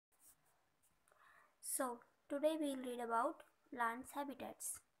So today we will read about plants'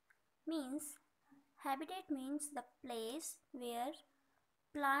 habitats. Habitat means the place where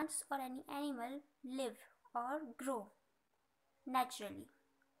plants or any animal live or grow naturally.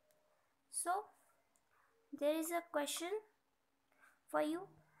 So there is a question for you.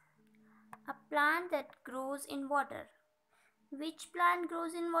 A plant that grows in water. Which plant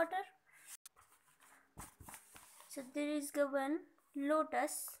grows in water? So there is given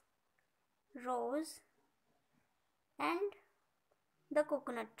lotus, rose and the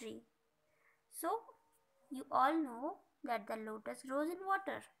coconut tree. So you all know that the lotus grows in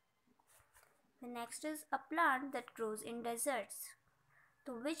water. The next is a plant that grows in deserts.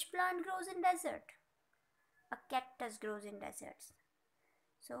 So which plant grows in desert? A cactus grows in deserts.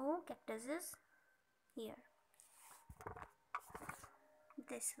 So cactus is here.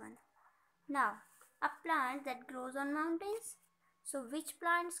 This one. Now a plant that grows on mountains. So which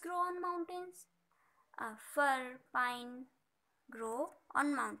plants grow on mountains? Fir, pine grow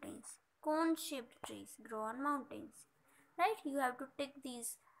on mountains. Cone-shaped trees grow on mountains. Right? You have to tick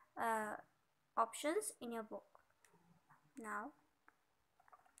these options in your book. Now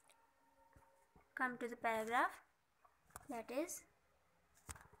come to the paragraph, that is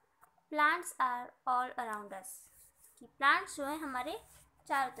plants are all around us. कि plants जो है हमारे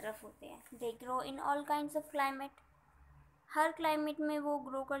चारों तरफ होते हैं. They grow in all kinds of climate. Her climate में वो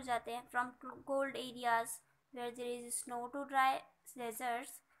grow कर जाते हैं. From cold areas where there is snow to dry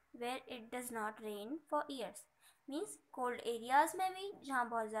deserts where it does not rain for years. Means cold areas में भी जहाँ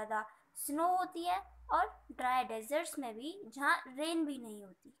बहुत ज़्यादा snow होती है और dry deserts में भी जहाँ rain भी नहीं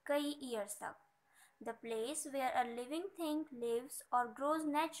होती कई years तक. The place where a living thing lives or grows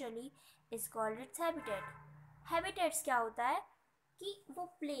naturally is called its habitat. Habitats क्या होता है कि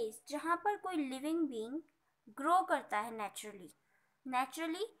वो place जहाँ पर कोई living being grow करता है naturally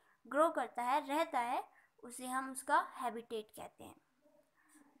grow करता है, रहता है, उसे हम उसका habitat कहते हैं.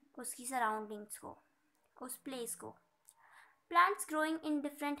 उसकी surroundings को, उस place को. Plants growing in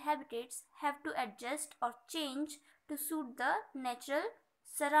different habitats have to adjust or change to suit the natural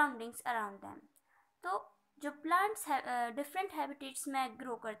surroundings around them. तो जो प्लांट्स डिफरेंट हैबिटेट्स में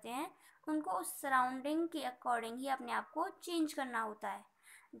ग्रो करते हैं उनको उस सराउंडिंग के अकॉर्डिंग ही अपने आप को चेंज करना होता है.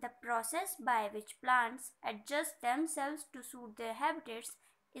 The process by which plants adjust themselves to suit there habitats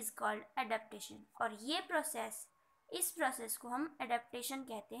is called adaptation. और ये प्रोसेस, इस प्रोसेस को हम एडेप्टेशन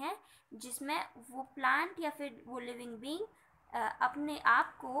कहते हैं, जिसमें वो प्लांट या फिर वो लिविंग बीइंग अपने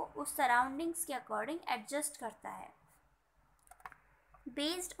आप को उस सराउंडिंग्स के अकॉर्डिंग एडजस्ट करता है.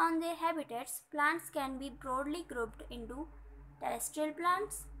 Based on their habitats, plants can be broadly grouped into terrestrial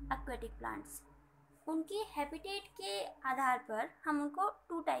plants, aquatic plants. उनके habitat के आधार पर हम उनको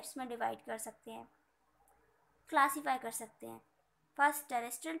 2 types में divide कर सकते हैं, classify कर सकते हैं. First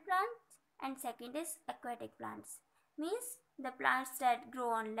terrestrial plants and second is aquatic plants. Means the plants that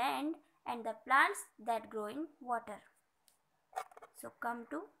grow on land and the plants that grow in water. So come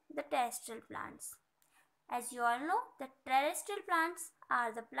to the terrestrial plants. As you all know, the terrestrial plants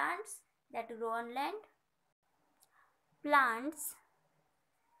are the plants that grow on land. Plants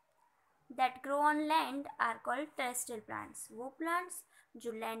that grow on land are called terrestrial plants. वो plants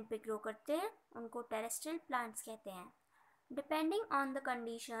जो land पे grow करते हैं उनको terrestrial plants कहते हैं. Depending on the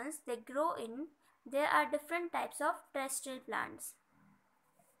conditions they grow in, there are different types of terrestrial plants.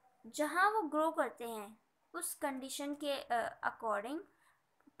 जहाँ वो grow करते हैं उस condition के according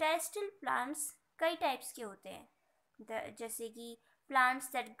terrestrial plants कई टाइप्स के होते हैं. जैसे कि plants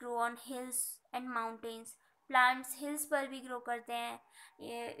that grow on hills and mountains. Plants hills पर भी ग्रो करते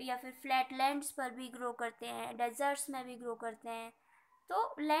हैं या फिर फ्लैट लैंड्स पर भी ग्रो करते हैं, डेजर्ट्स में भी ग्रो करते हैं.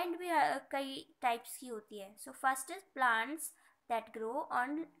 तो लैंड भी कई टाइप्स की होती है. So first is plants that grow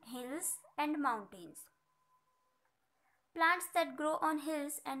on hills and mountains. Plants that grow on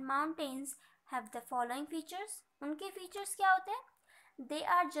hills and mountains have the following features. उनके फीचर्स क्या होते हैं? They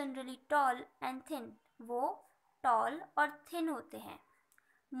are generally tall and thin. वो tall और thin होते हैं.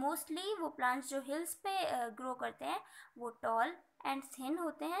 Mostly वो plants जो hills पे grow करते हैं वो tall and thin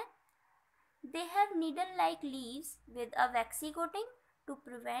होते हैं. They have needle-like leaves with a waxy coating to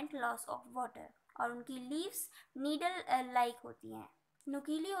prevent loss of water. और उनकी leaves needle-like होती हैं,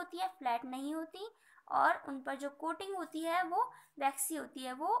 नुकीली होती है, flat नहीं होती, और उन पर जो coating होती है वो waxy होती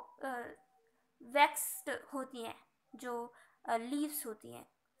है, वो waxed होती हैं जो लीव्स होती हैं.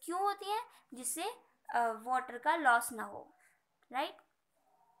 क्यों होती हैं? जिससे वाटर का लॉस ना हो. Right.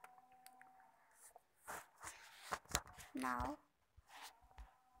 Now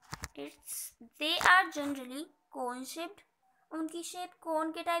they are generally cone shaped. उनकी शेप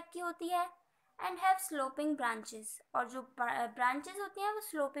कोन के टाइप की होती है. And have sloping branches. और जो ब्रांचेस होती हैं वो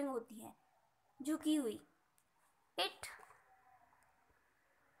स्लोपिंग होती हैं. झुकी हुई. It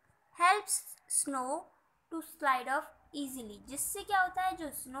helps snow to slide off easily. जिससे क्या होता है, जो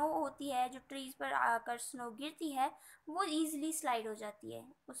स्नो होती है, जो ट्रीज पर आकर स्नो गिरती है, वो easily स्लाइड हो जाती है,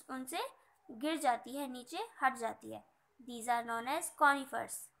 उनसे गिर जाती है, नीचे हट जाती है. These are known as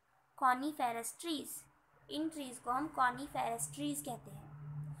conifers, coniferous trees. In trees को हम coniferous trees कहते हैं.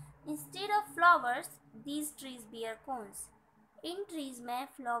 Instead of flowers, these trees bear cones. In trees में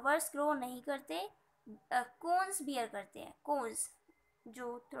फ्लावर्स ग्रो नहीं करते, कोन्स बियर करते हैं. कोन्स जो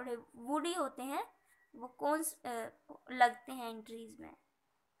थोड़े वुडी होते हैं, वो कोन्स लगते हैं इन ट्रीज में,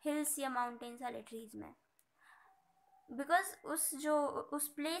 हिल्स या माउंटेन्स वाले ट्रीज में. बिकॉज उस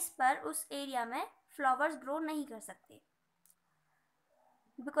प्लेस पर, उस एरिया में फ्लावर्स ग्रो नहीं कर सकते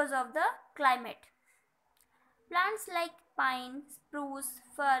because of the climate. Plants like pine, spruce,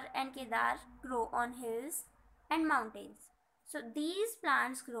 fir and kedar grow on hills and mountains. So these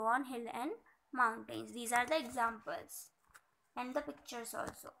plants grow on hill and mountains. These are the examples and the pictures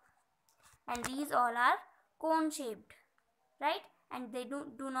also. And these all are cone shaped, right? And they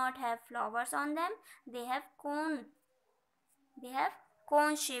do not have flowers on them. They have cone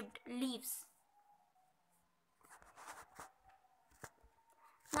shaped leaves.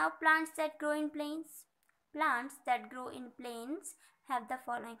 Now plants that grow in plains. Plants that grow in plains have the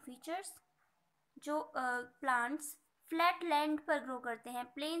following features. जो plants flat land पर grow करते हैं,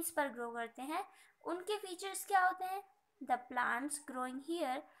 plains पर grow करते हैं, उनके features क्या होते हैं? The plants growing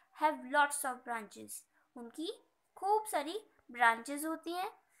here have lots of branches. उनकी खूब सारी branches होती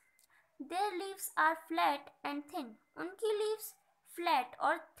हैं. Their leaves are flat and thin. उनकी leaves flat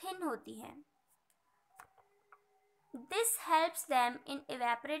और thin होती हैं. This helps them in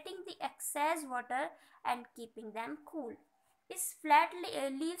evaporating the excess water and keeping them cool. इस फ्लैट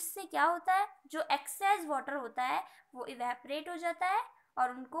लीव्स से क्या होता है, जो एक्सेस वाटर होता है वो इवेपोरेट हो जाता है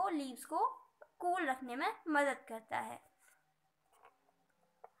और उनको लीव्स को कूल रखने में मदद करता है.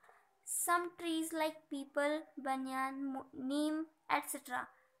 Some trees like peepal, banyan, neem, etc.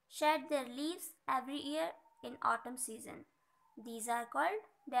 shed their leaves every year in autumn season. These are called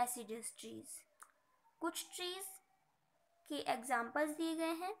deciduous trees. कुछ ट्रीज के एग्जाम्पल्स दिए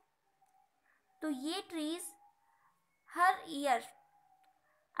गए हैं. तो ये ट्रीज हर ईयर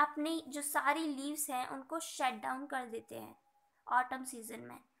अपनी जो सारी लीव्स हैं उनको शट डाउन कर देते हैं ऑटम सीजन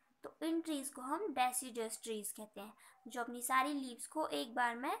में. तो इन ट्रीज को हम डेसिडस ट्रीज कहते हैं, जो अपनी सारी लीव्स को एक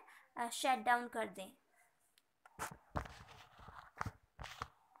बार में शट डाउन कर दें.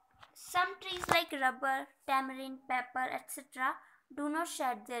 Some trees like rubber, tamarind, pepper, etc. do not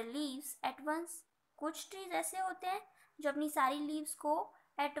shed their leaves at once. कुछ ट्रीज ऐसे होते हैं जो अपनी सारी लीव्स को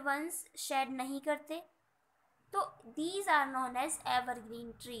एट वंस शेड नहीं करते. तो these are known as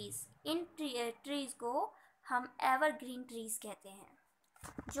evergreen trees. In trees को हम एवरग्रीन ट्रीज कहते हैं,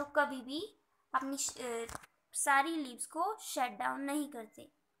 जो कभी भी अपनी सारी लीव्स को शेड डाउन नहीं करते,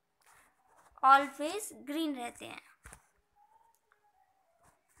 ऑलवेज ग्रीन रहते हैं.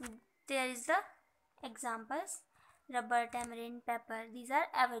 There is the examples: rubber, tamarind, pepper. These are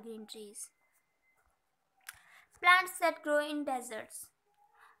evergreen trees. Plants that grow in deserts.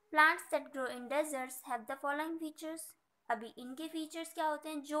 Plants that grow in deserts have the following features. अभी इनके features क्या होते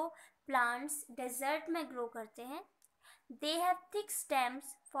हैं? जो plants desert में grow करते हैं, they have thick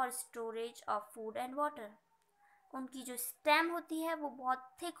stems for storage of food and water. उनकी जो stem होती है वो बहुत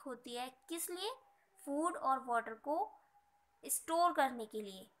thick होती है. किस लिए? food और water को store करने के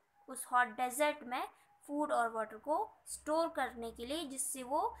लिए. उस hot desert में food और water को store करने के लिए, जिससे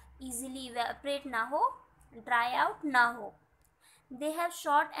वो easily evaporate ना हो, dry out ना हो. They have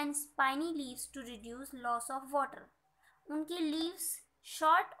short and spiny leaves to reduce loss of water. उनकी leaves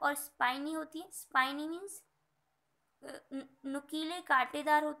short और spiny होती है. Spiny means नुकीले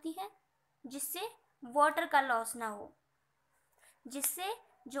कांटेदार होती है, जिससे water का loss ना हो, जिससे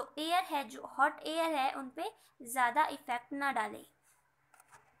जो air है, जो hot air है, उन पे ज़्यादा effect ना डाले.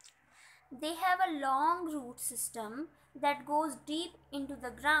 They have a long root system that goes deep into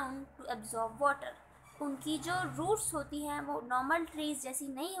the ground to absorb water. उनकी जो रूट्स होती हैं वो नॉर्मल ट्रीज जैसी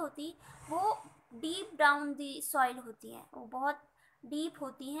नहीं होती, वो डीप डाउन दी सॉइल होती हैं, वो बहुत डीप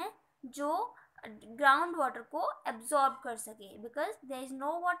होती हैं, जो ग्राउंड वाटर को एब्जॉर्ब कर सके. Because there is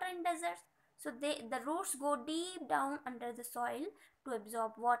no water in desert, so the roots go deep down under the soil to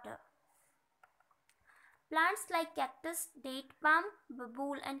absorb water. Plants like cactus, date palm,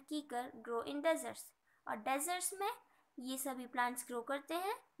 babul and kikar grow in deserts. और deserts में ये सभी plants grow करते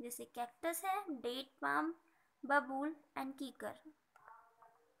हैं, जैसे cactus है, date palm, babul and kikar.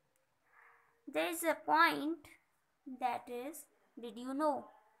 There is a point that is, did you know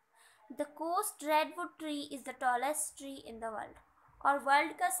the coast redwood tree is the tallest tree in the world? और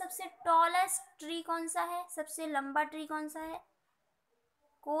world का सबसे टॉलेस्ट ट्री कौन सा है, सबसे लंबा ट्री कौन सा है?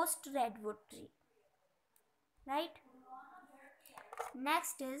 Coast redwood tree, right.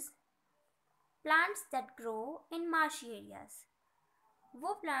 Next is plants that grow in marshy areas.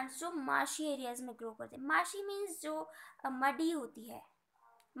 वो प्लांट्स जो मार्शी एरियाज में ग्रो करते हैं। मार्शी मीन्स जो मडी होती है,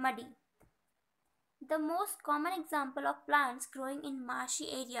 muddy. The most common example of plants growing in marshy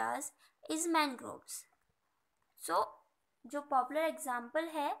areas is mangroves. सो जो popular example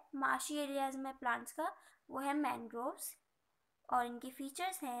है मार्शी एरियाज में प्लांट्स का वो है मैनग्रोव्स, और इनके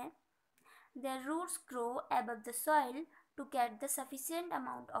फीचर्स हैं their roots grow above the soil to get the sufficient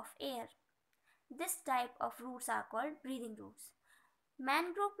amount of air. This type of roots are called breathing roots.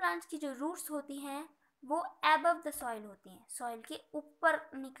 Mangrove plants की जो रूट्स होती हैं वो above the soil होती हैं, सॉइल के ऊपर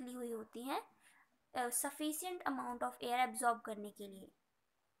निकली हुई होती हैं sufficient amount of air absorb करने के लिए,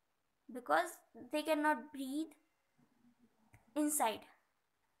 because they cannot breathe inside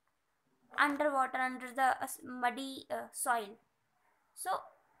underwater under the muddy soil. So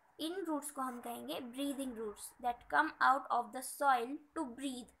in roots को हम कहेंगे breathing roots that come out of the soil to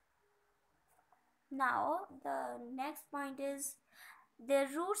breathe. Now the next point is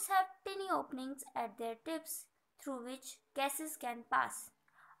their roots have टिनी openings eight there tips through which gases can pass.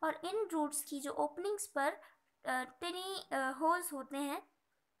 और इन roots की जो openings पर टिनी holes होते हैं,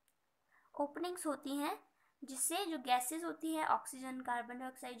 openings होती हैं, जिससे जो गैसेस होती हैं ऑक्सीजन कार्बन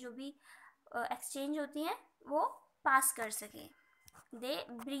डाइऑक्साइड जो भी एक्सचेंज होती हैं वो पास कर सकें.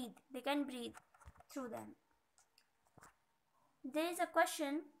 They can breathe through them. There is a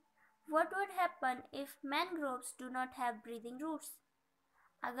question, what would happen if mangroves do not have breathing roots?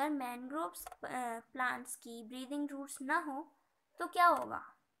 अगर मैनग्रोव्स प्लांट्स की ब्रीदिंग रूट्स ना हो तो क्या होगा?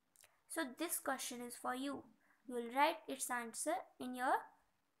 So this question is for you. You will write its answer in your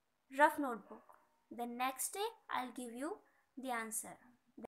rough notebook. The next day I'll give you the answer.